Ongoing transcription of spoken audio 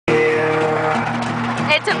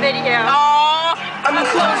It's a video. Oh, I'm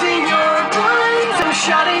closing your blinds, I'm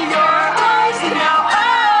shutting your eyes, and now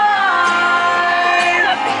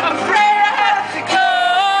I'm afraid I have to go.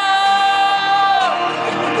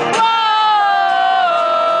 Whoa.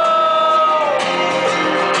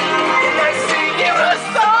 And I sing you a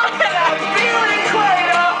song, and I'm feeling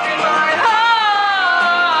quite off in my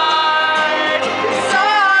heart.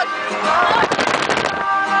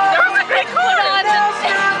 There was a big one on.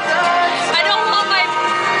 I don't want my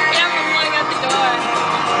camera flying out the door.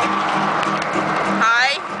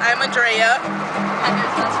 Hi, I'm Andrea.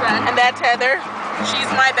 Heather's best friend. And that's Heather. She's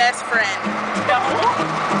my best friend. No.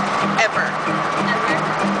 Ever. Ever.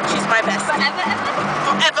 She's my best.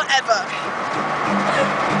 Ever. Ever.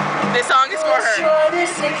 This song is for her.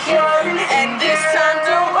 And this time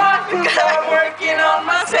don't walk, because I'm working on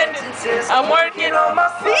my sentences. I'm working on my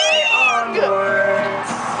words.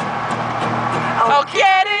 I'll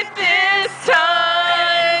get it this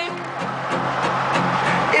time.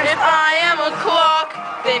 If I am a clock,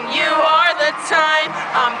 then you are the time.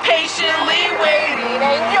 I'm patiently waiting.